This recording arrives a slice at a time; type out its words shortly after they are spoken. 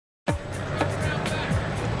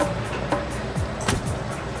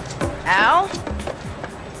Al?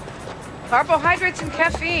 Carbohydrates and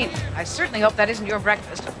caffeine. I certainly hope that isn't your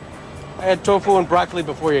breakfast. I had tofu and broccoli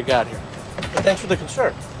before you got here. But thanks for the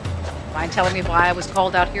concern. Mind telling me why I was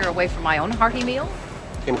called out here away from my own hearty meal?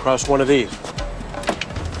 Came across one of these.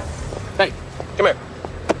 Hey, come here.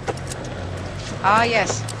 Ah,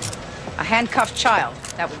 yes. A handcuffed child.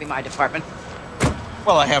 That would be my department.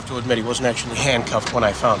 Well, I have to admit he wasn't actually handcuffed when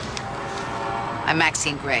I found him. I'm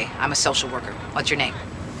Maxine Gray. I'm a social worker. What's your name?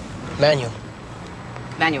 Manual.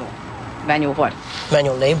 Manual. Manual what?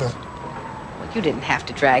 Manual labor. Well, you didn't have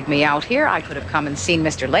to drag me out here. I could have come and seen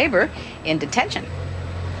Mr. Labor in detention.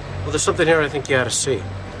 Well, there's something here I think you ought to see.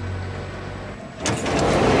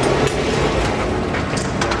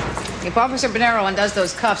 If Officer Bonero undoes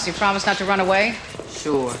those cuffs, you promise not to run away?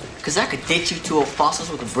 Sure. Because I could ditch you two old fossils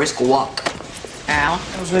with a brisk walk. Al?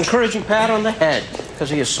 That was an encouraging pat on the head, because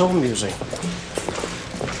he is so amusing.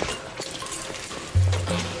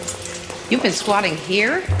 You've been squatting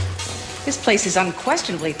here? This place is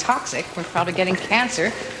unquestionably toxic. We're probably getting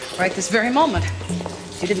cancer right this very moment.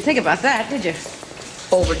 You didn't think about that, did you?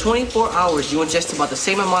 Over 24 hours, you ingest about the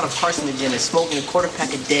same amount of carcinogen as smoking a quarter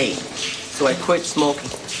pack a day. So I quit smoking.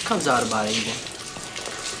 Comes out about it even.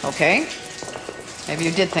 Okay. Maybe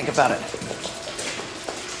you did think about it.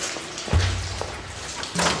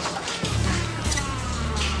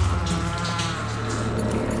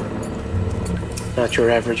 Not your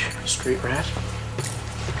average street rat.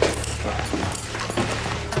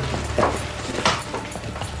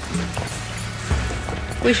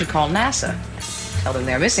 We should call NASA. Tell them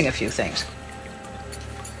they're missing a few things.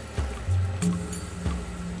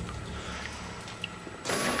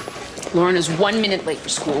 Lauren is 1 minute late for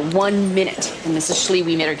school. 1 minute. And Mrs.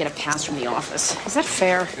 Schlewe made her get a pass from the office. Is that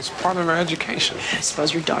fair? It's part of her education. I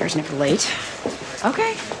suppose your daughter's never late.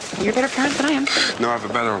 Okay. You're a better parent than I am. No, I have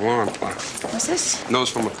a better alarm clock. What's this? Notice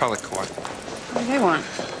from appellate court. What do they want?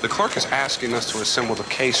 The clerk is asking us to assemble the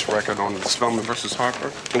case record on Spellman versus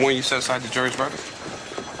Harper, the one you set aside the jury's verdict.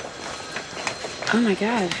 Oh, my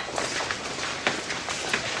God.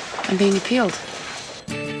 I'm being appealed.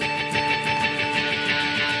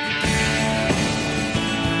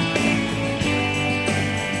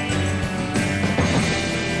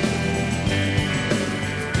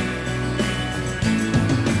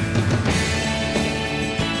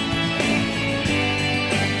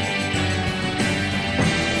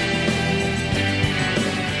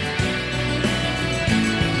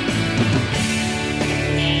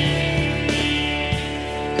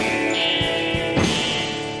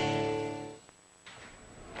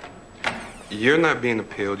 You're not being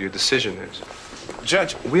appealed, your decision is.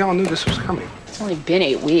 Judge, we all knew this was coming. It's only been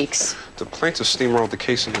 8 weeks. The plaintiff steamrolled the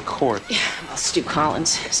case into court. Yeah, well, Stu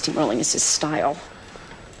Collins. Steamrolling is his style.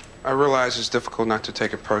 I realize it's difficult not to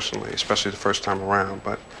take it personally, especially the first time around,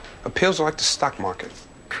 but appeals are like the stock market.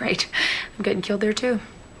 Great. I'm getting killed there, too.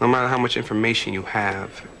 No matter how much information you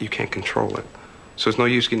have, you can't control it. So it's no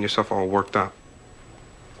use getting yourself all worked up.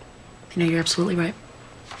 You know, you're absolutely right.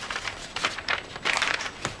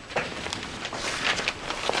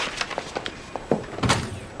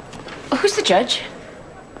 Who's the judge?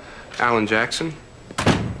 Alan Jackson?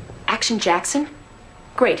 Action Jackson?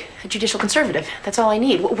 Great. A judicial conservative. That's all I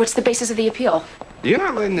need. What's the basis of the appeal? You're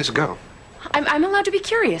not letting this go. I'm allowed to be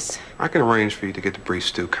curious. I can arrange for you to get the brief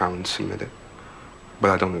Stu Collins submitted,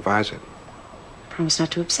 but I don't advise it. Promise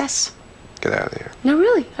not to obsess. Get out of here. No,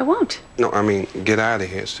 really, I won't. No, I mean, get out of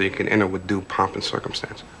here so you can enter with due pomp and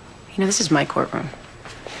circumstance. You know, this is my courtroom.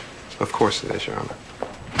 Of course it is, Your Honor.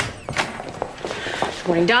 Good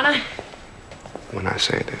morning, Donna. When I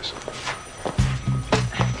say it is.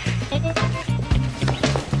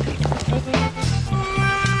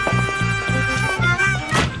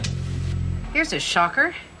 Here's a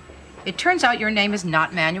shocker. It turns out your name is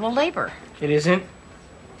not Manual Labor. It isn't?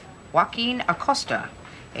 Joaquin Acosta,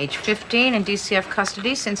 age 15, in DCF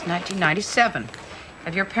custody since 1997.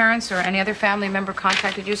 Have your parents or any other family member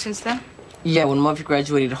contacted you since then? Yeah, when Murphy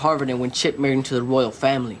graduated Harvard and when Chip married into the royal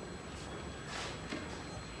family.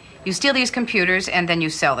 You steal these computers and then you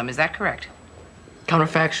sell them, is that correct?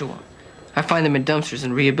 Counterfactual. I find them in dumpsters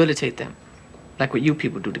and rehabilitate them. Like what you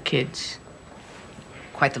people do to kids.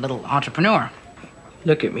 Quite the little entrepreneur.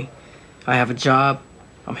 Look at me. I have a job.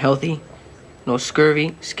 I'm healthy. No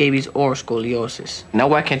scurvy, scabies, or scoliosis. Now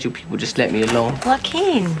why can't you people just let me alone?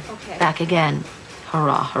 Joaquin, Okay. back again.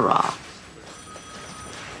 Hurrah, hurrah.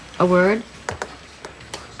 A word?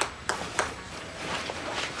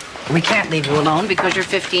 We can't leave you alone because you're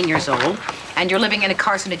 15 years old and you're living in a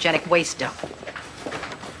carcinogenic waste dump.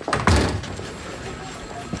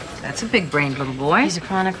 That's a big-brained little boy. He's a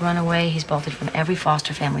chronic runaway. He's bolted from every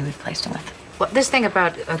foster family we've placed him with. Well, this thing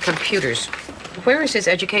about computers, where is his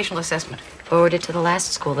educational assessment? Forwarded to the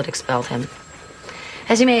last school that expelled him.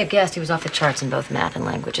 As you may have guessed, he was off the charts in both math and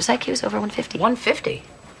language. His IQ is over 150. 150?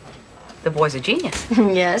 The boy's a genius.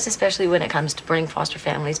 Yes, especially when it comes to burning foster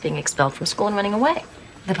families, being expelled from school, and running away.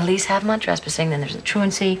 The police have him on trespassing, then there's the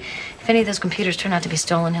truancy. If any of those computers turn out to be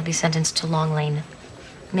stolen, he'll be sentenced to Long Lane.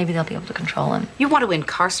 Maybe they'll be able to control him. You want to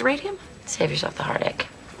incarcerate him? Save yourself the heartache.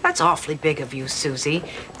 That's awfully big of you, Susie.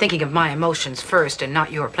 Thinking of my emotions first and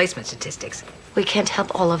not your placement statistics. We can't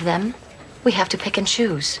help all of them. We have to pick and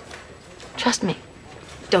choose. Trust me.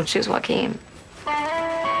 Don't choose Joaquin.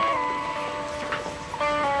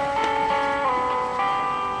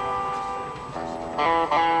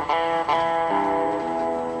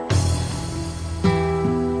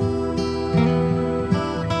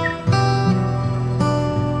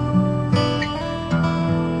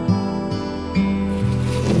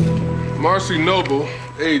 Marcy Noble,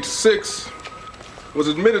 age 6, was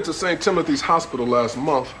admitted to St. Timothy's Hospital last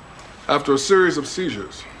month after a series of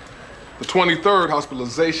seizures. The 23rd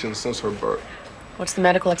hospitalization since her birth. What's the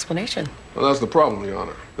medical explanation? Well, that's the problem, Your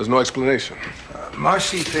Honor. There's no explanation.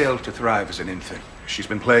 Marcy failed to thrive as an infant. She's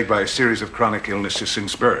been plagued by a series of chronic illnesses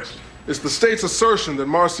since birth. It's the state's assertion that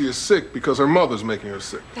Marcy is sick because her mother's making her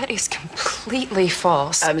sick. That is completely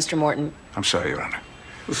false. Mr. Morton. I'm sorry, Your Honor.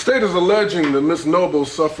 The state is alleging that Miss Noble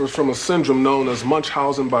suffers from a syndrome known as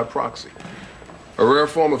Munchausen by proxy, a rare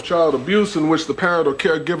form of child abuse in which the parent or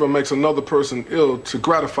caregiver makes another person ill to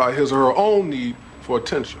gratify his or her own need for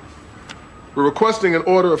attention. We're requesting an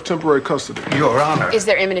order of temporary custody. Your Honor. Is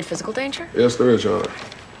there imminent physical danger? Yes, there is, Your Honor.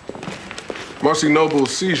 Marcy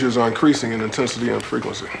Noble's seizures are increasing in intensity and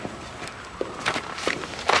frequency.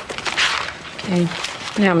 Okay.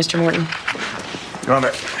 Now, Mr. Morton. Your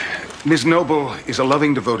Honor, Ms. Noble is a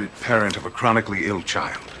loving, devoted parent of a chronically ill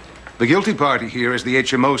child. The guilty party here is the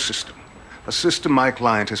HMO system, a system my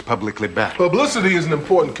client has publicly backed. Publicity is an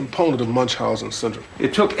important component of Munchausen syndrome.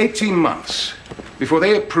 It took 18 months before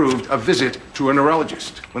they approved a visit to a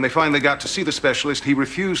neurologist. When they finally got to see the specialist, he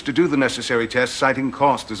refused to do the necessary tests, citing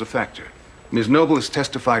cost as a factor. Ms. Noble has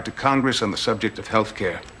testified to Congress on the subject of health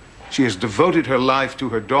care. She has devoted her life to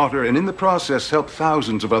her daughter and in the process helped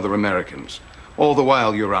thousands of other Americans. All the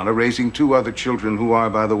while, Your Honor, raising 2 other children who are,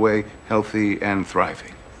 by the way, healthy and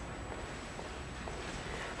thriving.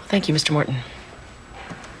 Thank you, Mr. Morton.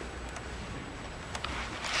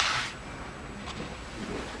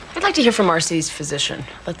 I'd like to hear from Marcy's physician.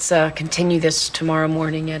 Let's continue this tomorrow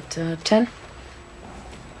morning at 10.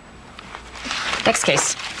 Next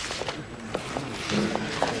case.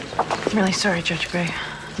 I'm really sorry, Judge Gray.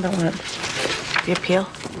 I don't want the appeal.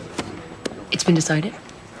 It's been decided?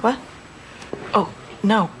 What? Oh,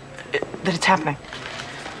 no. That it's happening.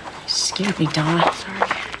 You scared me, Donna. Sorry.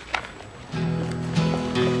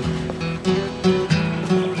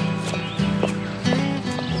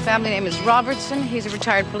 His family name is Robertson. He's a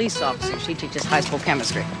retired police officer. She teaches high school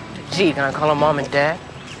chemistry. Gee, can I call him Mom and Dad?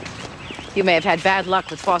 You may have had bad luck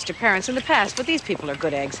with foster parents in the past, but these people are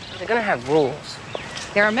good eggs. They're gonna have rules.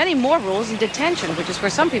 There are many more rules in detention, which is where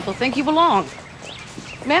some people think you belong.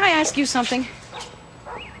 May I ask you something?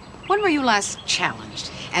 When were you last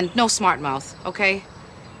challenged? And no smart mouth, okay?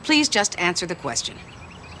 Please just answer the question.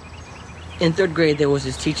 In 3rd grade, there was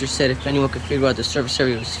this teacher said if anyone could figure out the surface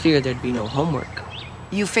area of a sphere, there'd be no homework.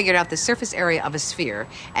 You figured out the surface area of a sphere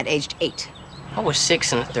at age 8. I was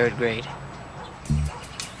 6 in the 3rd grade.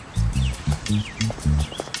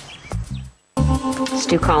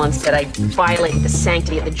 Stu Collins said I violated the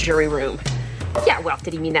sanctity of the jury room. Yeah, well,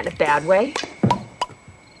 did he mean that in a bad way?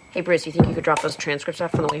 Hey, Bruce, you think you could drop those transcripts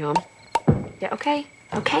off on the way home? Yeah, okay.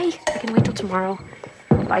 Okay. I can wait till tomorrow.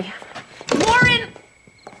 Bye. Warren!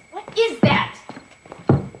 What is that?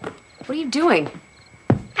 What are you doing?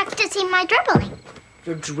 Practicing my dribbling.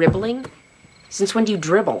 You're dribbling? Since when do you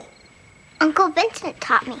dribble? Uncle Vincent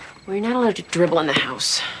taught me. Well, you're not allowed to dribble in the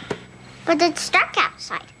house. But it's dark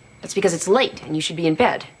outside. That's because it's late and you should be in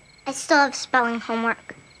bed. I still have spelling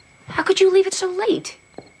homework. How could you leave it so late?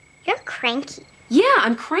 You're cranky. Yeah,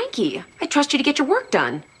 I'm cranky. I trust you to get your work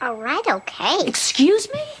done. All right, okay. Excuse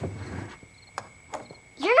me?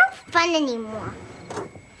 You're not fun anymore.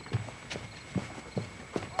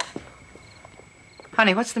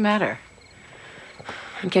 Honey, what's the matter?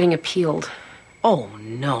 I'm getting appealed. Oh,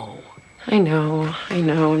 no. I know.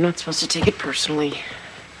 I'm not supposed to take it personally.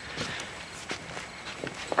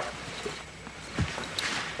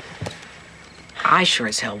 I sure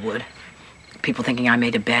as hell would. People thinking I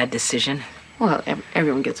made a bad decision. Well,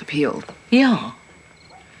 everyone gets appealed. Yeah.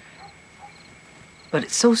 But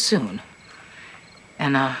it's so soon.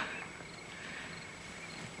 And,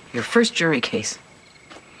 your first jury case.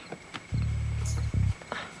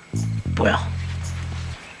 Well,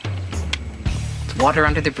 it's water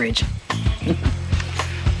under the bridge. Can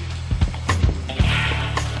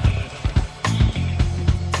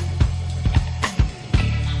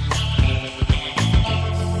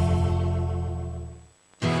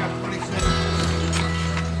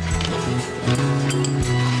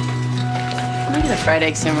I get a fried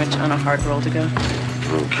egg sandwich on a hard roll to go?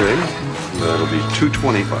 Okay, that'll be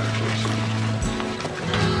 $2.25, please.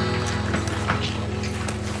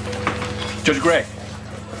 Judge Gray.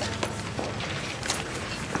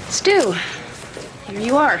 Stu, here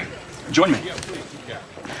you are. Join me.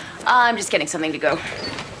 I'm just getting something to go.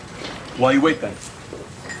 While you wait, then.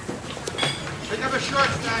 Pick up a short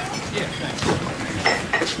stack. Yeah, thanks.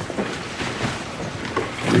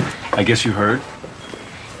 I guess you heard.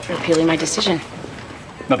 You're appealing my decision.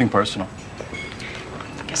 Nothing personal.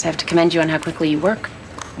 I guess I have to commend you on how quickly you work.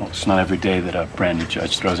 Well, it's not every day that a brand new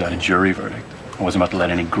judge throws out a jury verdict. I wasn't about to let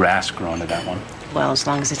any grass grow under that one. Well, as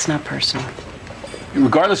long as it's not personal.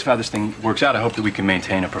 Regardless of how this thing works out, I hope that we can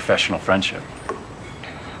maintain a professional friendship.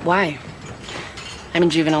 Why? I'm in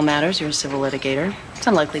juvenile matters. You're a civil litigator. It's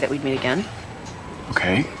unlikely that we'd meet again.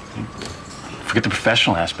 Okay. Forget the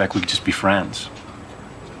professional aspect. We could just be friends.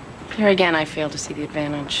 Here again, I fail to see the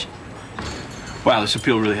advantage. Wow, this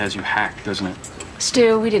appeal really has you hacked, doesn't it?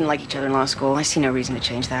 Stu, we didn't like each other in law school. I see no reason to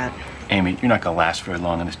change that. Amy, you're not going to last very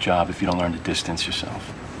long in this job if you don't learn to distance yourself.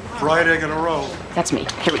 Fried egg in a roll. That's me.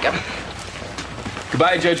 Here we go.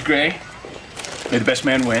 Goodbye, Judge Gray. May the best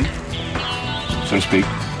man win, so to speak.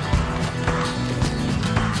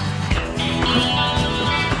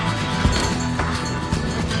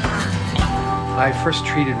 I first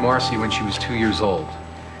treated Marcy when she was 2 years old.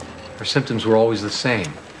 Her symptoms were always the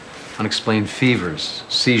same. Unexplained fevers,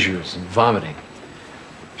 seizures, and vomiting.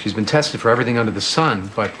 She's been tested for everything under the sun,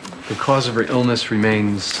 but the cause of her illness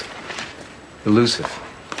remains elusive.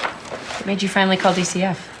 What made you finally call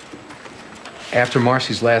DCF? After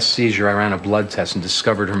Marcy's last seizure, I ran a blood test and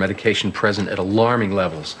discovered her medication present at alarming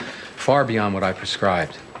levels, far beyond what I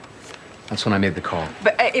prescribed. That's when I made the call.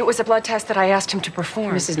 But it was a blood test that I asked him to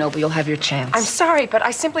perform. Mrs. Noble, you'll have your chance. I'm sorry, but I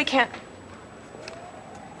simply can't.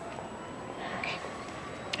 Okay.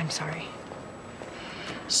 I'm sorry.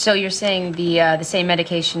 So you're saying the same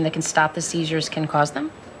medication that can stop the seizures can cause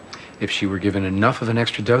them? If she were given enough of an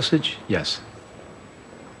extra dosage, yes.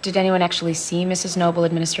 Did anyone actually see Mrs. Noble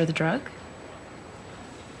administer the drug?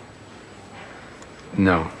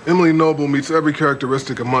 No. Emily Noble meets every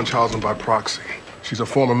characteristic of Munchausen by proxy. She's a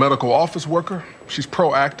former medical office worker. She's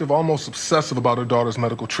proactive, almost obsessive about her daughter's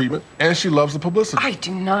medical treatment, and she loves the publicity. I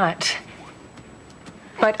do not.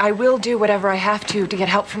 But I will do whatever I have to get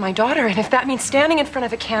help for my daughter, and if that means standing in front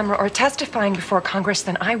of a camera or testifying before Congress,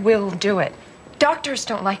 then I will do it. Doctors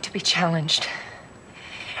don't like to be challenged.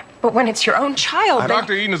 But when it's your own child, then...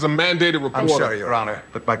 Dr. Eden is a mandated reporter. I'm sorry, Your Honor,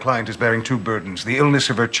 but my client is bearing two burdens, the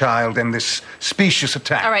illness of her child and this specious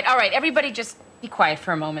attack. All right. Everybody just be quiet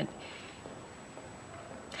for a moment.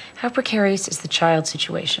 How precarious is the child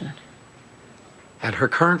situation? At her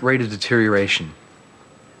current rate of deterioration,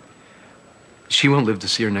 she won't live to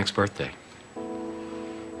see her next birthday.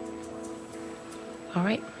 All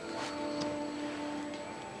right.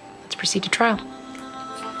 Let's proceed to trial.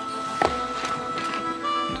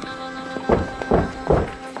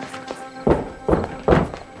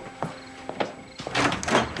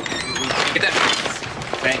 Get that.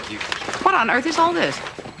 Thank you. What on earth is all this?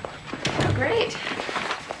 Oh, great.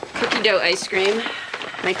 Cookie dough ice cream,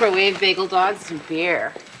 microwave bagel dogs, and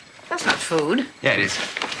beer. That's not food. Yeah, it is.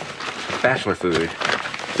 Bachelor food.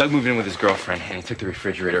 Doug moved in with his girlfriend, and he took the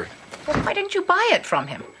refrigerator. Well, why didn't you buy it from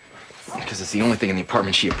him? Because it's the only thing in the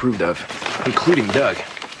apartment she approved of, including Doug.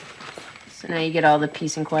 So now you get all the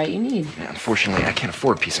peace and quiet you need. Yeah, unfortunately, I can't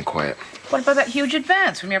afford peace and quiet. What about that huge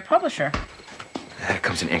advance from your publisher? That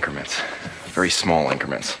comes in increments. Very small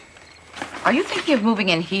increments. Are you thinking of moving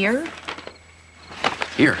in here?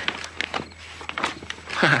 Here.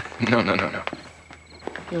 No.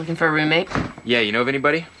 You looking for a roommate? Yeah, you know of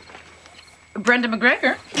anybody? Brenda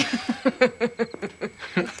McGregor.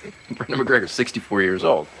 Brenda McGregor's 64 years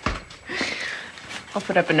old. I'll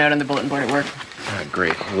put up a note on the bulletin board at work. Ah,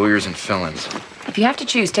 great. Lawyers and felons. If you have to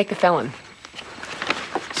choose, take the felon.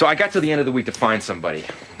 So I got to the end of the week to find somebody.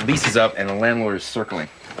 Lease is up and the landlord is circling.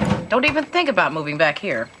 Don't even think about moving back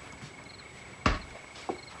here. How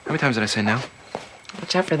many times did I say no?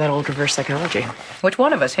 Watch out for that old reverse psychology. Which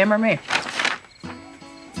one of us, him or me?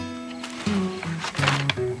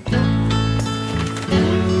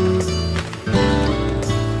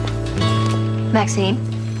 Maxine,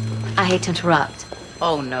 I hate to interrupt.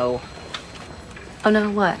 Oh, no. Oh, no,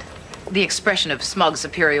 what? The expression of smug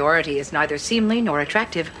superiority is neither seemly nor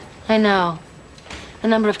attractive. I know. The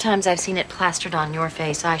number of times I've seen it plastered on your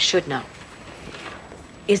face, I should know.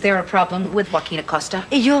 Is there a problem with Joaquin Acosta?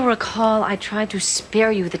 You'll recall I tried to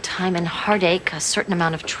spare you the time and heartache. A certain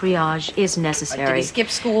amount of triage is necessary. Did he skip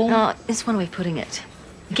school? No, it's one way of putting it.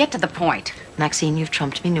 Get to the point. Maxine, you've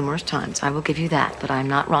trumped me numerous times. I will give you that, but I'm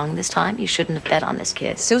not wrong this time. You shouldn't have bet on this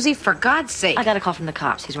kid. Susie, for God's sake. I got a call from the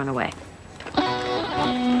cops. He's run away.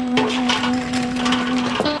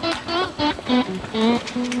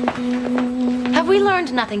 Have we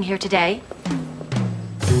learned nothing here today?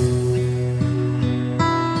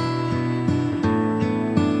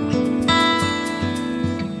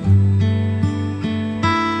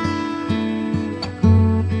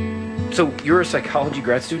 So, you're a psychology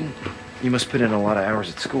grad student? You must put in a lot of hours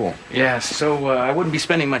at school. Yeah, so I wouldn't be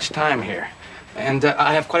spending much time here. And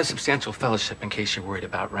I have quite a substantial fellowship in case you're worried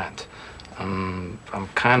about rent. I'm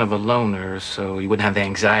kind of a loner, so you wouldn't have the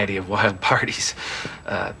anxiety of wild parties.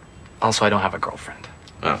 Also, I don't have a girlfriend.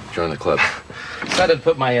 Oh, join the club. Decided to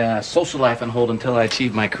put my social life on hold until I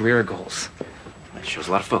achieve my career goals. That shows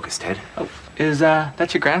a lot of focus, Ted. Oh, is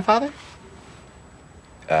that your grandfather?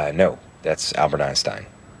 No, that's Albert Einstein.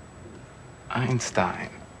 Einstein.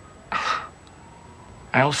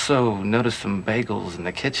 I also noticed some bagels in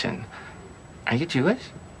the kitchen. Are you Jewish?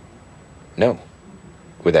 No.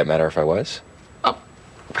 Would that matter if I was? Oh,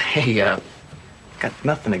 hey, got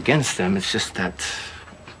nothing against them. It's just that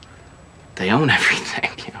they own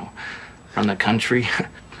everything, you know. Run the country.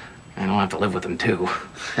 I don't have to live with them, too.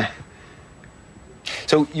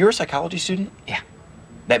 So, you're a psychology student? Yeah.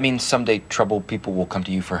 That means someday troubled people will come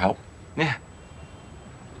to you for help? Yeah.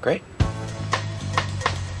 Great.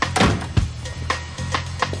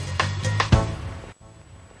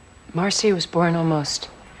 Marcy was born almost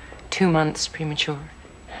 2 months premature.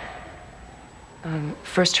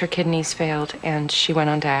 First, her kidneys failed, and she went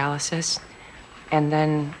on dialysis. And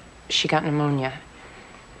then she got pneumonia.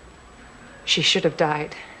 She should have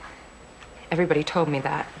died. Everybody told me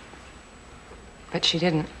that. But she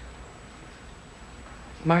didn't.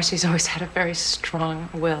 Marcy's always had a very strong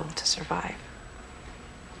will to survive.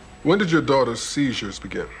 When did your daughter's seizures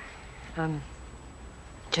begin?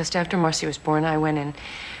 Just after Marcy was born, I went in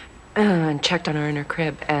and checked on her in her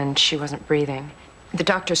crib, and she wasn't breathing. The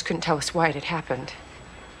doctors couldn't tell us why it had happened.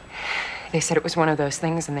 They said it was one of those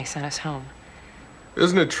things, and they sent us home.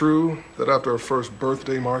 Isn't it true that after her first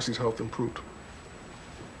birthday, Marcy's health improved?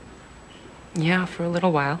 Yeah, for a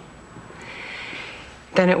little while.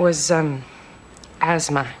 Then it was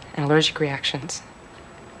asthma and allergic reactions.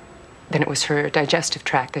 Then it was her digestive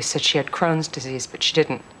tract. They said she had Crohn's disease, but she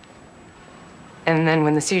didn't. And then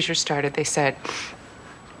when the seizures started, they said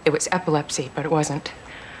it was epilepsy, but it wasn't.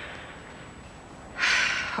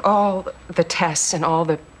 All the tests and all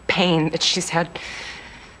the pain that she's had.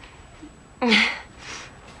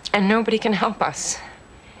 And nobody can help us.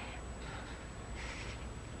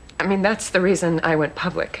 I mean, that's the reason I went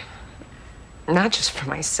public. Not just for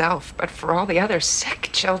myself, but for all the other sick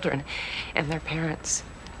children and their parents.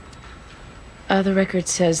 The record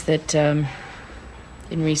says that in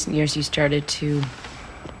recent years you started to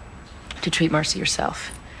treat Marcy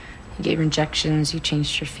yourself. You gave her injections, you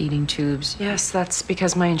changed her feeding tubes. Yes, that's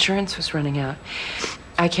because my insurance was running out.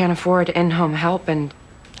 I can't afford in-home help, and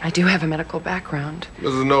I do have a medical background.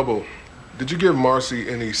 Mrs. Noble, did you give Marcy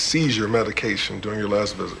any seizure medication during your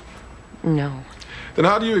last visit? No. Then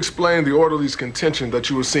how do you explain the orderly's contention that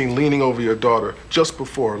you were seen leaning over your daughter just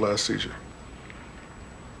before her last seizure?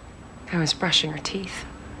 I was brushing her teeth.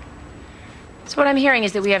 So what I'm hearing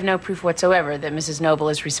is that we have no proof whatsoever that Mrs. Noble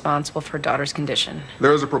is responsible for her daughter's condition.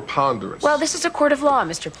 There is a preponderance. Well, this is a court of law,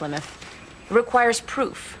 Mr. Plymouth. It requires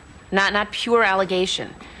proof, not pure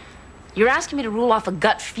allegation. You're asking me to rule off a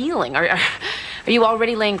gut feeling. Are you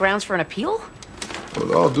already laying grounds for an appeal?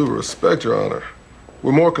 With all due respect, Your Honor,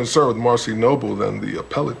 we're more concerned with Marcy Noble than the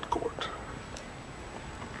appellate court.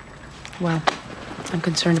 Well, I'm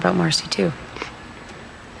concerned about Marcy, too.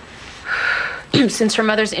 Since her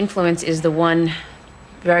mother's influence is the one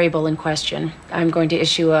variable in question, I'm going to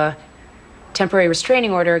issue a temporary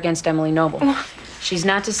restraining order against Emily Noble. She's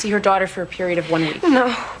not to see her daughter for a period of 1 week.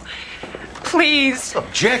 No. Please.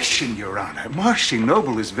 Objection, Your Honor. Marcy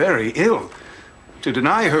Noble is very ill. To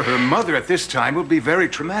deny her her mother at this time would be very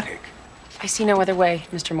traumatic. I see no other way,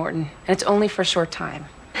 Mr. Morton, and it's only for a short time.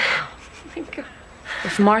 Oh, my God.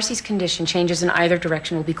 If Marcy's condition changes in either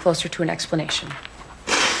direction, we'll be closer to an explanation.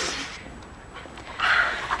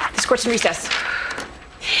 This court's in recess.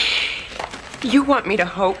 You want me to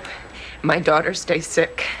hope my daughter stays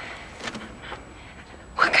sick?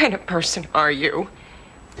 What kind of person are you?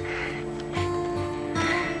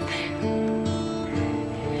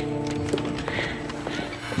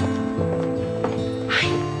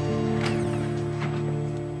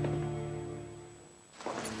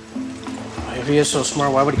 he is so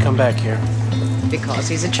smart, why would he come back here? Because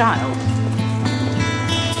he's a child.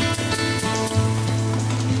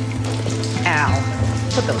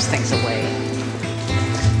 Al, put those things away.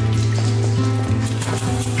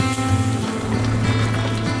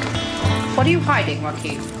 What are you hiding,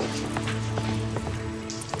 Joaquin?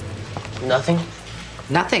 Nothing.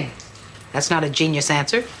 Nothing. That's not a genius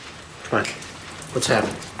answer. Come on. What's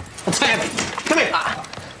happening? What's happening? Come here.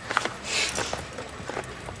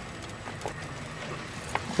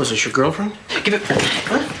 Was this your girlfriend? Give it.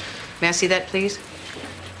 Huh? May I see that, please?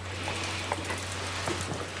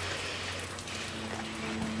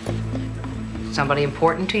 Somebody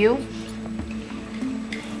important to you?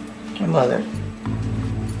 My mother.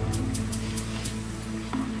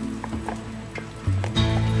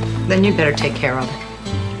 Then you'd better take care of it.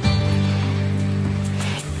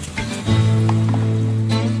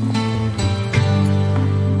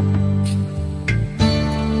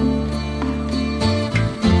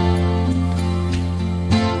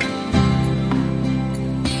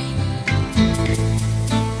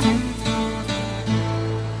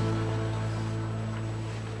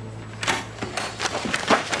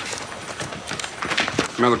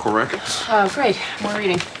 Medical records? Oh, great. More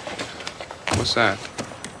reading. What's that?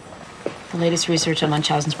 The latest research on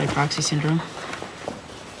Munchausen's by proxy syndrome.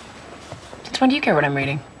 Since when do you care what I'm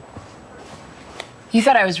reading? You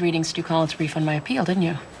thought I was reading Stu Collins' brief on my appeal, didn't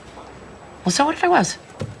you? Well, so what if I was?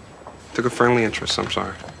 Took a friendly interest, I'm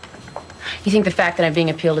sorry. You think the fact that I'm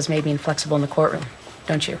being appealed has made me inflexible in the courtroom,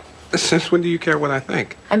 don't you? Since when do you care what I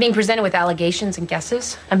think? I'm being presented with allegations and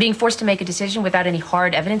guesses. I'm being forced to make a decision without any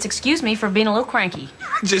hard evidence. Excuse me for being a little cranky.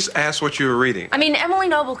 Just ask what you were reading. I mean, Emily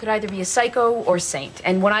Noble could either be a psycho or a saint.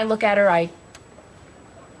 And when I look at her, I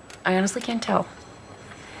honestly can't tell.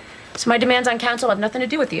 So my demands on counsel have nothing to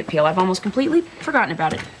do with the appeal. I've almost completely forgotten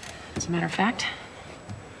about it. As a matter of fact.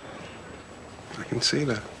 I can see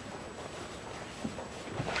that.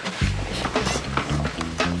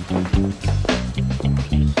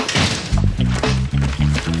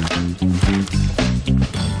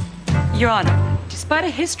 Your Honor, despite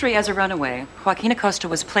a history as a runaway, Joaquin Acosta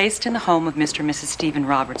was placed in the home of Mr. and Mrs. Stephen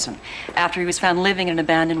Robertson after he was found living in an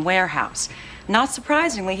abandoned warehouse. Not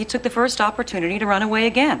surprisingly, he took the first opportunity to run away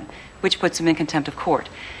again, which puts him in contempt of court.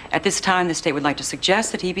 At this time, the state would like to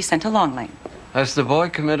suggest that he be sent to Long Lane. Has the boy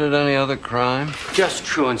committed any other crime? Just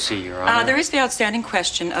truancy, Your Honor. There is the outstanding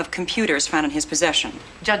question of computers found in his possession.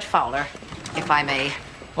 Judge Fowler, if I may.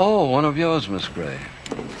 Oh, one of yours, Miss Gray.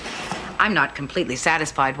 I'm not completely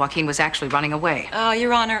satisfied Joaquin was actually running away.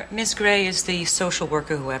 Your Honor, Miss Gray is the social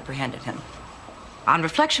worker who apprehended him. On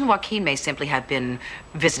reflection, Joaquin may simply have been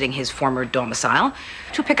visiting his former domicile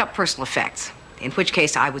to pick up personal effects, in which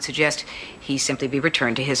case I would suggest he simply be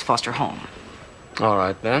returned to his foster home. All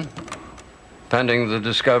right, then. Pending the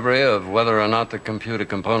discovery of whether or not the computer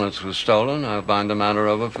components were stolen, I'll bind the matter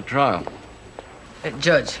over for trial.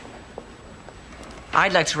 Judge,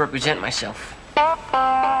 I'd like to represent myself.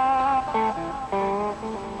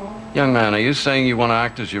 Young man, are you saying you want to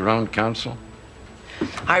act as your own counsel?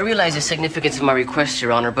 I realize the significance of my request,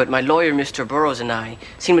 Your Honor, but my lawyer, Mr. Burroughs, and I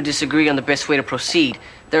seem to disagree on the best way to proceed.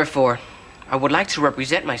 Therefore, I would like to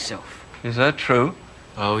represent myself. Is that true?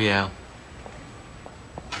 Oh, yeah.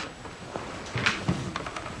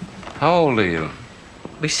 How old are you?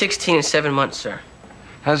 I'll be 16 in 7 months, sir.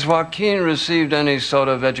 Has Joaquin received any sort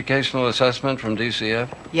of educational assessment from DCF?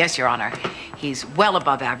 Yes, Your Honor. He's well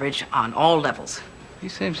above average on all levels. He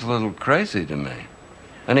seems a little crazy to me.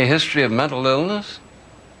 Any history of mental illness?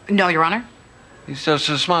 No, Your Honor. He's just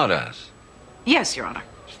a smartass. Yes, Your Honor.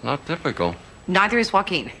 It's not typical. Neither is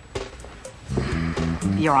Joaquin.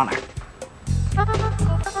 Your Honor.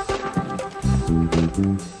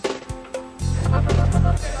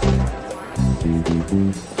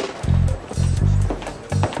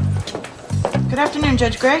 Good afternoon,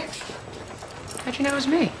 Judge Gray. How'd you know it was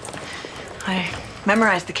me? I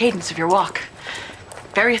memorized the cadence of your walk.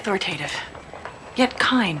 Very authoritative, yet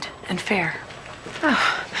kind and fair.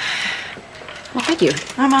 Oh. Well, thank you.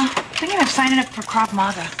 I'm thinking of signing up for Krav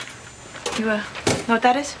Maga. You, know what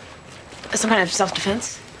that is? Some kind of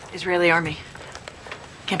self-defense? Israeli army.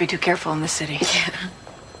 Can't be too careful in this city. Yeah.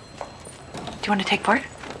 Do you want to take part?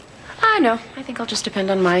 No. I think I'll just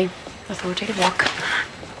depend on my authoritative walk.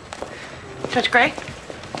 Judge Gray,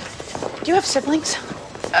 do you have siblings?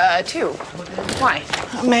 2. Why?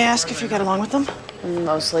 May I ask if you get along with them?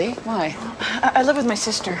 Mostly. Why? I live with my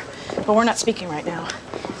sister, but we're not speaking right now.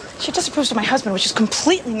 She disapproves of my husband, which is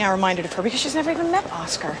completely narrow-minded of her because she's never even met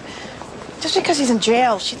Oscar. Just because he's in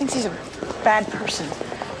jail, she thinks he's a bad person.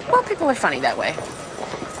 Well, people are funny that way.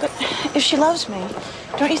 But if she loves me,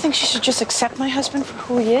 don't you think she should just accept my husband for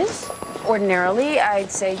who he is? ordinarily, I'd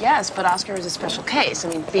say yes, but Oscar is a special case. I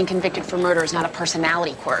mean, being convicted for murder is not a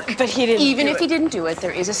personality quirk. But he didn't Even do if it. he didn't do it,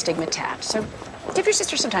 there is a stigma attached. So give your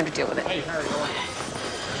sister some time to deal with it.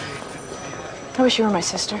 I wish you were my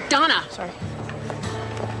sister. Donna! Sorry.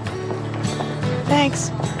 Thanks.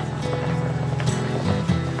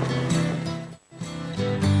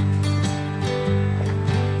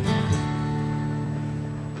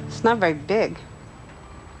 It's not very big.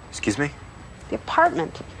 Excuse me? The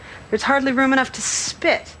apartment. There's hardly room enough to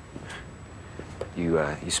spit. You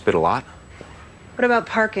spit a lot? What about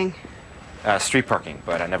parking? Street parking,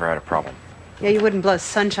 but I never had a problem. Yeah, you wouldn't blow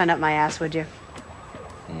sunshine up my ass, would you?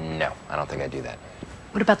 No, I don't think I'd do that.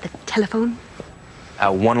 What about the telephone?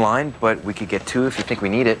 One line, but we could get two if you think we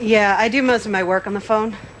need it. Yeah, I do most of my work on the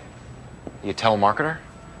phone. You a telemarketer?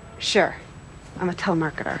 Sure. I'm a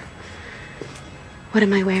telemarketer. What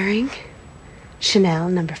am I wearing? Chanel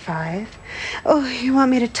number 5. Oh, you want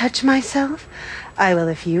me to touch myself? I will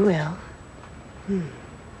if you will.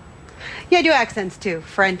 Yeah, I do accents too.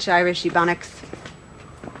 French, Irish, Ebonics.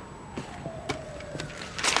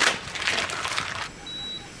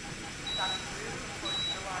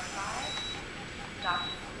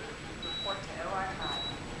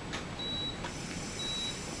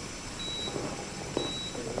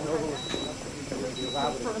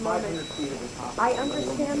 I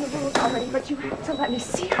understand the rules already, but you have to let me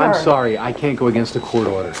see her. I'm sorry, I can't go against a court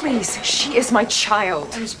order. Please, she is my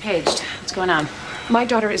child. Who's paged? What's going on? My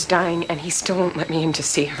daughter is dying, and he still won't let me in to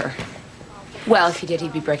see her. Well, if he did,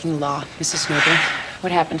 he'd be breaking the law. Mrs. Noble,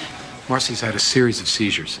 what happened? Marcy's had a series of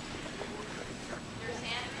seizures.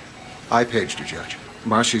 I paged her, Judge.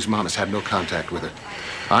 Marcy's mom has had no contact with her.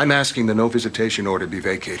 I'm asking the no visitation order be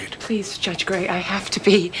vacated. Please, Judge Gray, I have to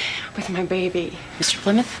be with my baby. Mr.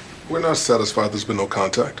 Plymouth? We're not satisfied there's been no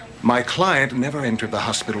contact. My client never entered the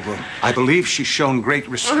hospital room. I believe she's shown great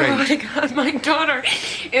Oh, restraint. my God, my daughter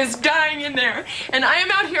is dying in there, and I am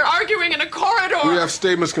out here arguing in a corridor. We have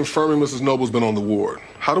statements confirming Mrs. Noble's been on the ward.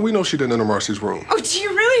 How do we know she didn't enter Marcy's room? Oh, do you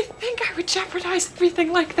really think I would jeopardize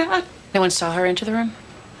everything like that? No one saw her enter the room?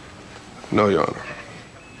 No, Your Honor.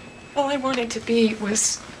 All I wanted to be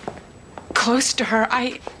was close to her.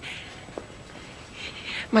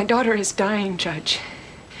 My daughter is dying, Judge.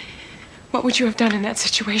 What would you have done in that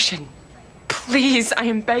situation? Please, I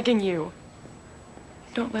am begging you.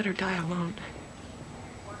 Don't let her die alone.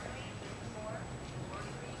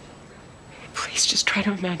 Please just try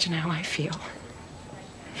to imagine how I feel.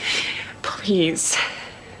 Please.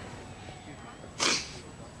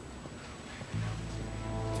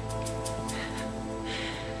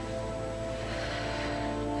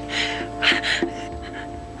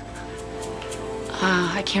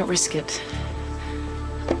 I can't risk it.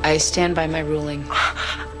 I stand by my ruling.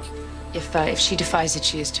 If she defies it,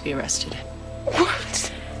 she is to be arrested.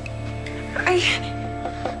 What? Are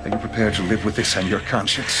you prepared to live with this on your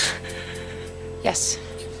conscience? Yes,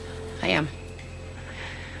 I am.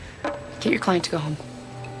 Get your client to go home.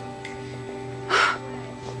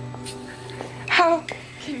 How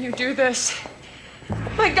can you do this?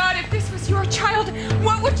 My God, if this was your child,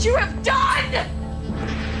 what would you have done?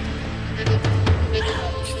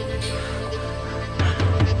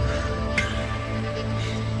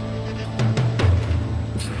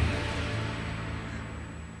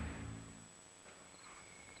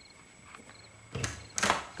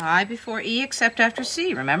 I before E except after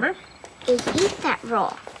C, remember? Is eat that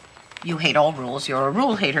roll. You hate all rules. You're a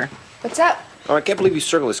rule hater. What's up? Oh, I can't believe you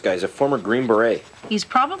circle this guy. He's a former Green Beret. He's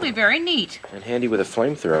probably very neat. And handy with a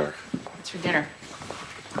flamethrower. What's for dinner?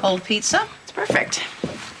 Cold pizza? It's perfect.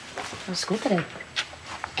 How's school today?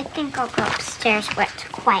 I think I'll go upstairs where it's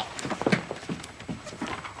quiet.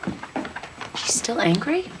 She's still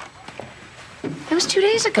angry? It was 2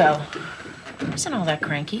 days ago. I wasn't all that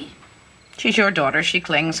cranky. She's your daughter. She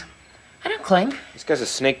clings. I don't cling. This guy's a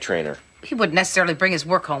snake trainer. He wouldn't necessarily bring his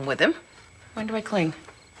work home with him. When do I cling?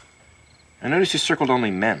 I noticed you circled only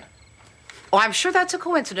men. Oh, I'm sure that's a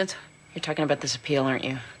coincidence. You're talking about this appeal, aren't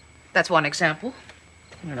you? That's one example.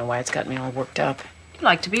 I don't know why it's got me all worked up. You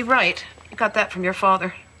like to be right. You got that from your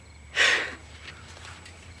father.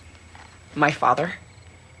 My father?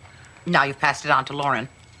 Now you've passed it on to Lauren.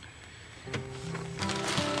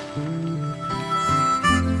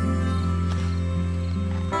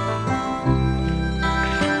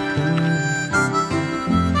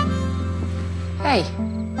 Hey,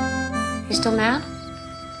 you still mad?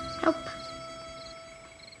 Nope.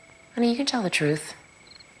 Honey, you can tell the truth.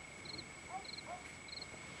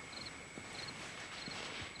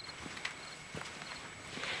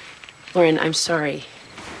 Lauren, I'm sorry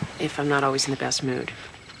if I'm not always in the best mood,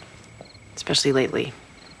 especially lately.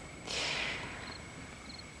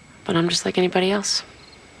 But I'm just like anybody else.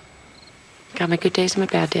 Got my good days and my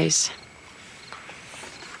bad days.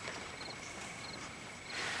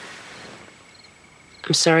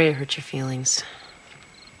 I'm sorry I hurt your feelings.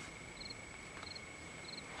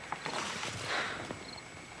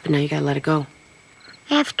 But now you gotta let it go.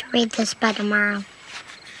 I have to read this by tomorrow.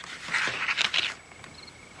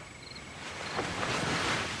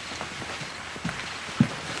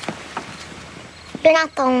 You're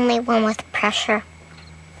not the only one with pressure.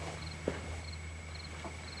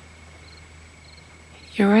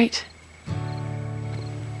 You're right.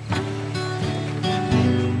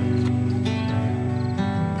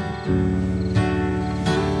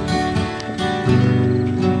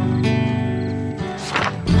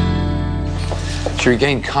 She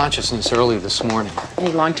regained consciousness early this morning.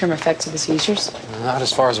 Any long-term effects of the seizures? Not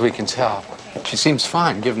as far as we can tell. She seems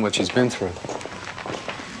fine, given what she's been through.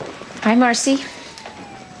 Hi, Marcy.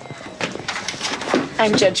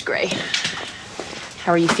 I'm Judge Gray.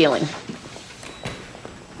 How are you feeling?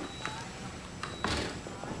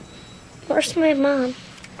 Where's my mom?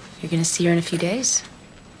 You're gonna see her in a few days.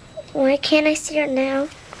 Why can't I see her now?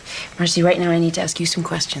 Marcy, right now I need to ask you some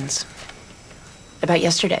questions. About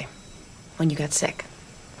yesterday, when you got sick.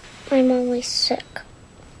 I'm always sick.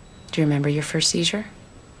 Do you remember your first seizure?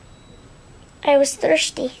 I was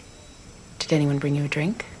thirsty. Did anyone bring you a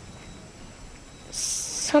drink?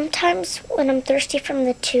 Sometimes when I'm thirsty from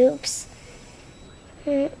the tubes,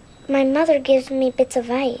 my mother gives me bits of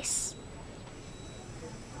ice.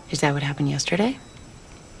 Is that what happened yesterday?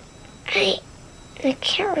 I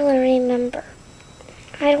can't really remember.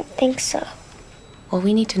 I don't think so. Well,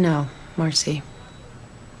 we need to know, Marcy.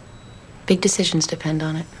 Big decisions depend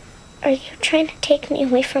on it. Are you trying to take me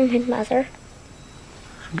away from my mother?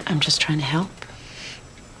 I'm just trying to help.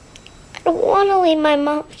 I don't want to leave my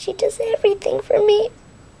mom. She does everything for me.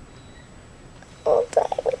 I'll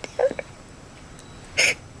die without her.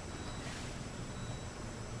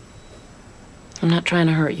 I'm not trying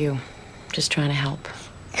to hurt you. Just trying to help.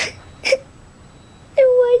 Then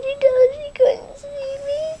why'd you tell her she couldn't see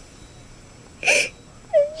me?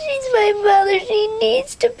 She's my mother. She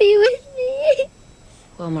needs to be with me.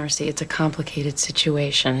 Well, Marcy, it's a complicated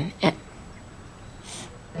situation. And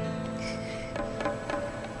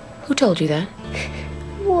who told you that?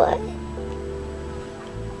 What?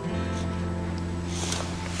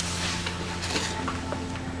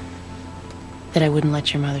 That I wouldn't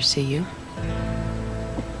let your mother see you?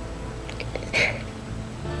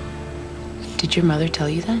 Did your mother tell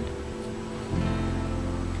you that?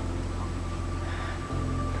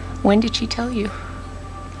 When did she tell you?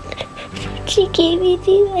 She gave me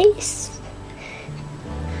the ice.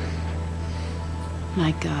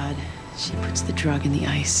 My God, she puts the drug in the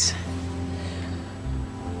ice.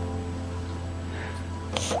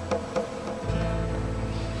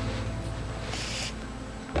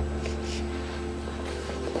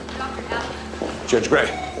 Judge Gray,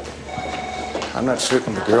 I'm not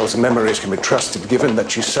certain the girl's memories can be trusted, given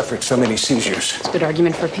that she suffered so many seizures. It's a good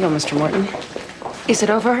argument for appeal, Mr. Morton. Is it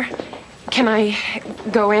over? Can I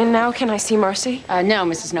go in now? Can I see Marcy? No,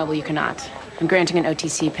 Mrs. Noble, you cannot. I'm granting an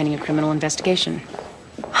OTC pending a criminal investigation.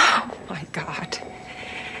 Oh, my God.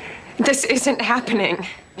 This isn't happening.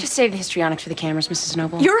 Just save the histrionics for the cameras, Mrs.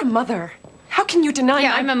 Noble. You're a mother. How can you deny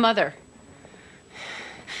Yeah, I'm a mother.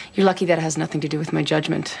 You're lucky that has nothing to do with my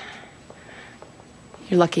judgment.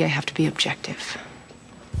 You're lucky I have to be objective.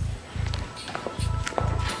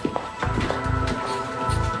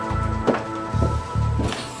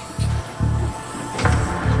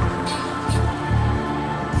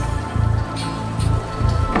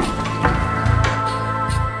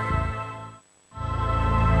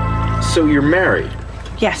 So you're married?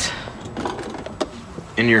 Yes.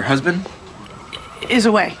 And your husband? Is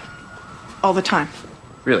away. All the time.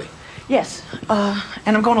 Really? Yes.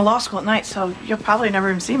 And I'm going to law school at night, so you'll probably never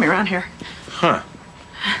even see me around here. Huh.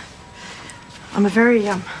 I'm a very,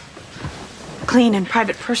 clean and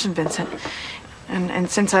private person, Vincent. And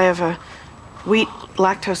since I have a wheat,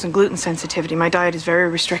 lactose, and gluten sensitivity, my diet is very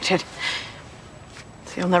restricted.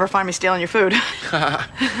 So you'll never find me stealing your food. Oh,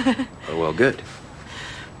 well, good.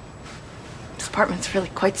 This apartment's really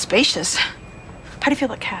quite spacious. How do you feel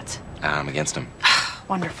about cats? I'm against them.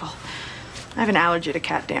 Wonderful. I have an allergy to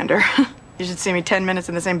cat dander. You should see me 10 minutes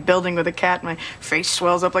in the same building with a cat. My face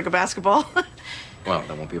swells up like a basketball. Well,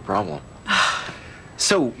 that won't be a problem.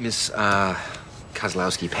 So, Miss,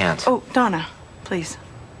 Kozlowski Pant. Oh, Donna, please.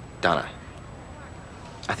 Donna,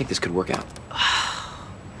 I think this could work out.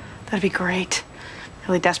 That'd be great.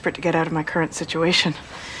 Really desperate to get out of my current situation.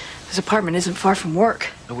 This apartment isn't far from work.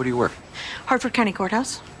 Oh, where do you work? Hartford County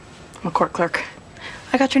Courthouse. I'm a court clerk.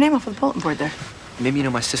 I got your name off of the bulletin board there. Maybe you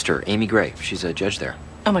know my sister, Amy Gray. She's a judge there.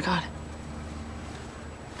 Oh, my God.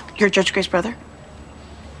 You're Judge Gray's brother?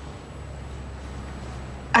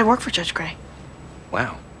 I work for Judge Gray.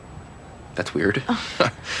 Wow. That's weird.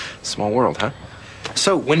 Small world, huh?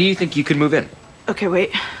 So, when do you think you could move in? Okay,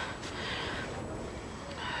 wait.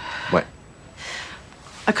 What?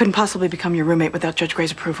 I couldn't possibly become your roommate without Judge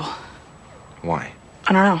Gray's approval. Why?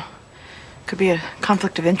 I don't know. Could be a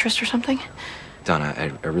conflict of interest or something. Donna,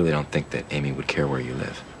 I really don't think that Amy would care where you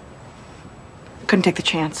live. Couldn't take the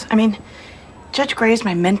chance. I mean, Judge Gray is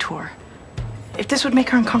my mentor. If this would make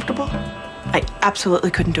her uncomfortable, I absolutely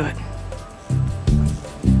couldn't do it.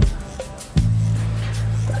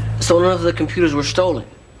 So none of the computers were stolen?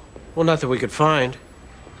 Well, not that we could find.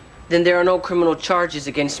 Then there are no criminal charges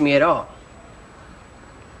against me at all?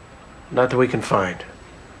 Not that we can find.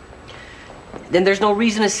 Then there's no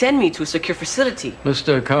reason to send me to a secure facility.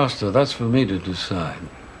 Mr. Acosta, that's for me to decide.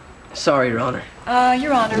 Sorry, Your Honor.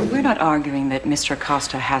 Your Honor, we're not arguing that Mr.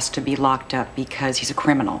 Acosta has to be locked up because he's a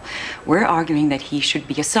criminal. We're arguing that he should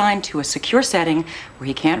be assigned to a secure setting where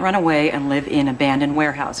he can't run away and live in abandoned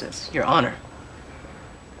warehouses. Your Honor,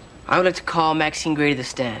 I would like to call Maxine Gray to the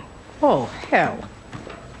stand. Oh, hell.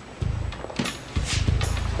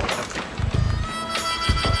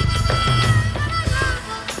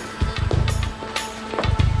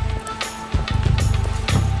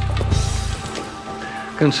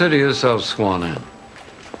 Consider yourself sworn in.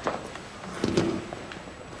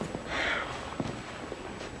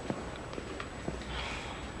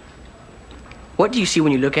 What do you see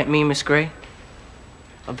when you look at me, Miss Gray?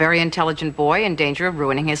 A very intelligent boy in danger of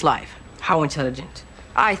ruining his life. How intelligent?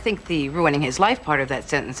 I think the ruining his life part of that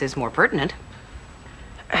sentence is more pertinent.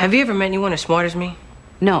 Have you ever met anyone as smart as me?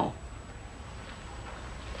 No.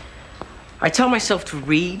 I taught myself to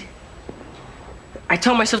read. I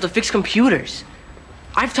taught myself to fix computers.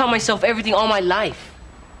 I've taught myself everything all my life.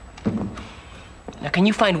 Now, can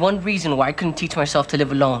you find one reason why I couldn't teach myself to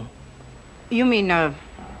live alone? You mean, earn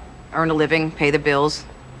a living, pay the bills,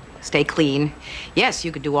 stay clean? Yes,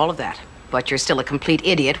 you could do all of that. But you're still a complete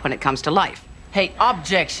idiot when it comes to life. Hey,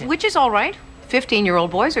 objection. Which is all right.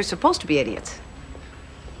 15-year-old boys are supposed to be idiots.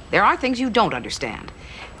 There are things you don't understand.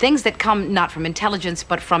 Things that come not from intelligence,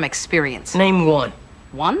 but from experience. Name one.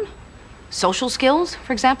 One? Social skills,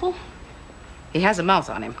 for example? He has a mouth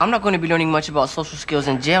on him. I'm not going to be learning much about social skills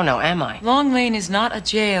in jail now, am I? Long Lane is not a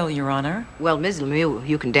jail, Your Honor. Well, Ms. Lemieux,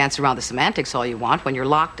 you can dance around the semantics all you want. When you're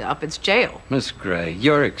locked up, it's jail. Miss Gray,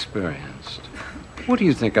 you're experienced. What do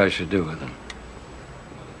you think I should do with him?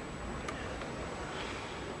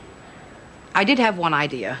 I did have one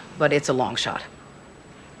idea, but it's a long shot.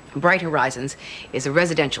 Bright Horizons is a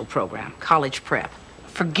residential program, college prep.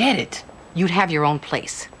 Forget it. You'd have your own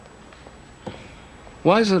place.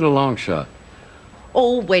 Why is it a long shot?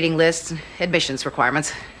 Oh, waiting lists, admissions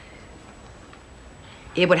requirements.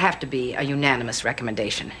 It would have to be a unanimous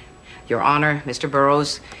recommendation. Your Honor, Mr.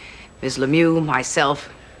 Burroughs, Ms. Lemieux,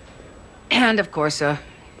 myself, and, of course,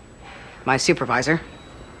 my supervisor.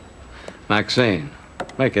 Maxine,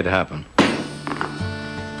 make it happen.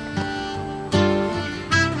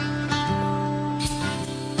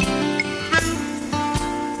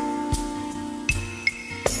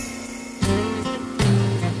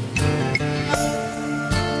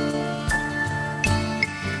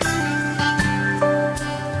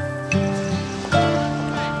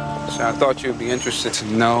 I thought you'd be interested to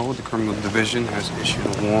know the criminal division has issued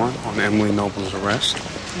a warrant on Emily Noble's arrest.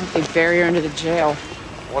 They bury her into the jail.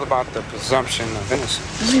 What about the presumption of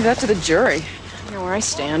innocence? Leave that to the jury. I know where I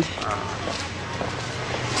stand.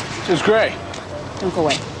 Judge Gray. Don't go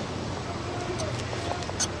away.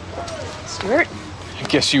 Stuart? I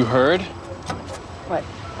guess you heard. What?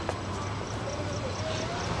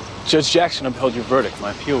 Judge Jackson upheld your verdict.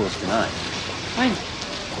 My appeal was denied. When?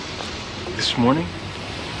 This morning?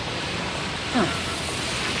 Huh.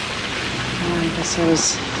 Well, I guess I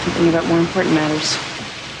was thinking about more important matters.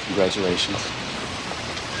 Congratulations.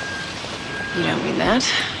 You don't mean that.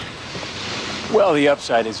 Well, the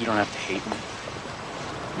upside is you don't have to hate me.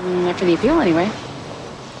 Not for the appeal, anyway.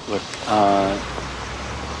 Look,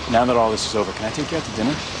 now that all this is over, can I take you out to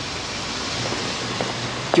dinner?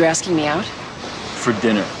 You're asking me out? For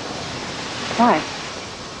dinner. Why?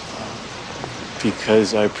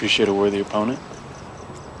 Because I appreciate a worthy opponent.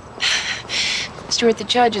 Stuart, the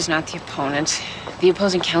judge is not the opponent. The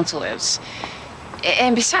opposing counsel is.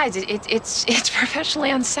 And besides, it's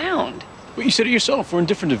professionally unsound. Well, you said it yourself. We're in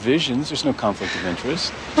different divisions. There's no conflict of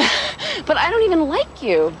interest. But I don't even like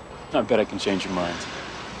you. I bet I can change your mind.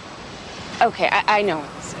 Okay, I know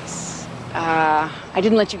what this is. I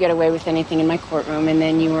didn't let you get away with anything in my courtroom, and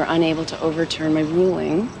then you were unable to overturn my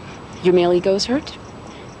ruling. Your male ego is hurt,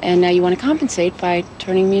 and now you want to compensate by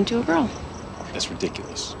turning me into a girl. That's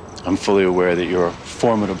ridiculous. I'm fully aware that you're a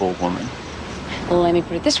formidable woman. Well, let me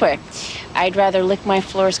put it this way. I'd rather lick my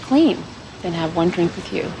floors clean than have one drink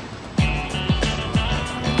with you.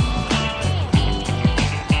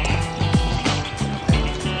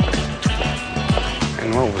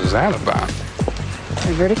 And what was that about?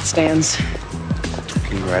 The verdict stands.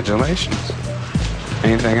 Congratulations.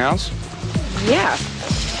 Anything else? Yeah.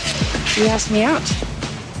 You asked me out.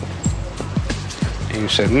 You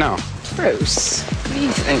said no. Bruce, what do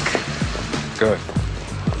you think? Good.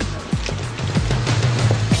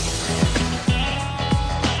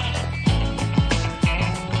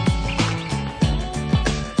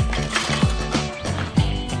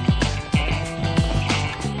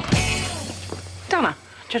 Donna,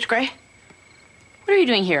 Judge Gray. What are you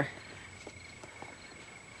doing here?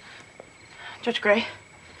 Judge Gray,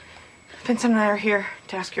 Vincent and I are here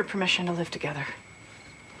to ask your permission to live together.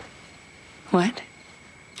 What?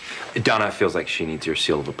 Donna feels like she needs your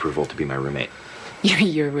seal of approval to be my roommate. You're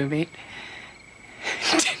your roommate?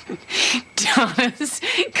 Donna's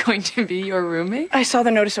going to be your roommate? I saw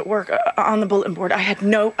the notice at work on the bulletin board. I had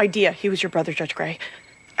no idea he was your brother, Judge Gray.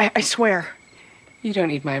 I swear. You don't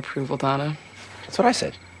need my approval, Donna. That's what I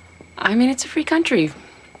said. I mean, it's a free country.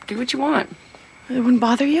 Do what you want. It wouldn't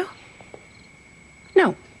bother you?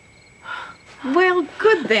 No. Well,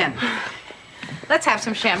 good then. Let's have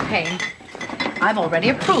some champagne. I've already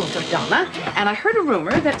approved of Donna, and I heard a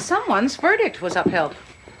rumor that someone's verdict was upheld.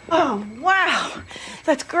 Oh, wow.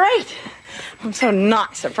 That's great. I'm so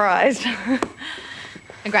not surprised.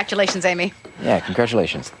 Congratulations, Amy. Yeah,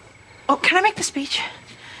 congratulations. Oh, can I make the speech?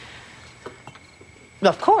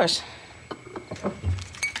 Of course.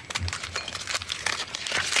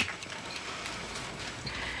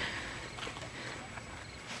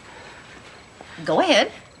 Go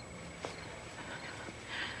ahead.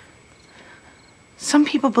 Some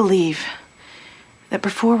people believe that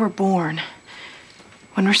before we're born,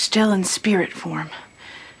 when we're still in spirit form,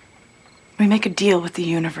 we make a deal with the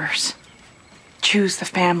universe, choose the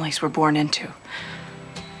families we're born into.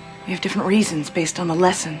 We have different reasons based on the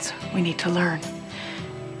lessons we need to learn.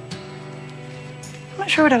 I'm not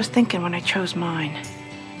sure what I was thinking when I chose mine.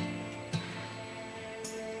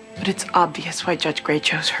 But it's obvious why Judge Gray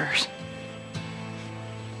chose hers.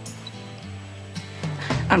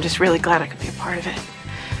 I'm just really glad I could be a part of it.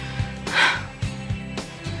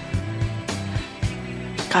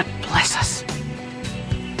 God bless us,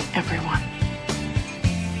 everyone.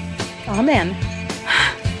 Amen.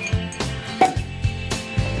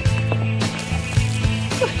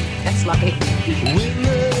 That's lovely. When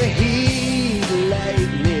the heat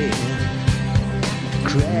lightning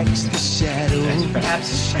cracks the shadow,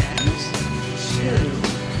 Perhaps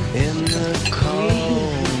in the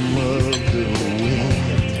calm of the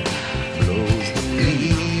wind, blows the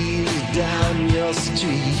leaves down your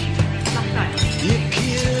street. You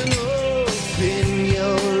can open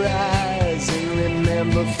your eyes and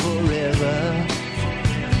remember forever.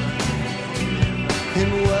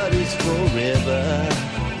 And what is forever?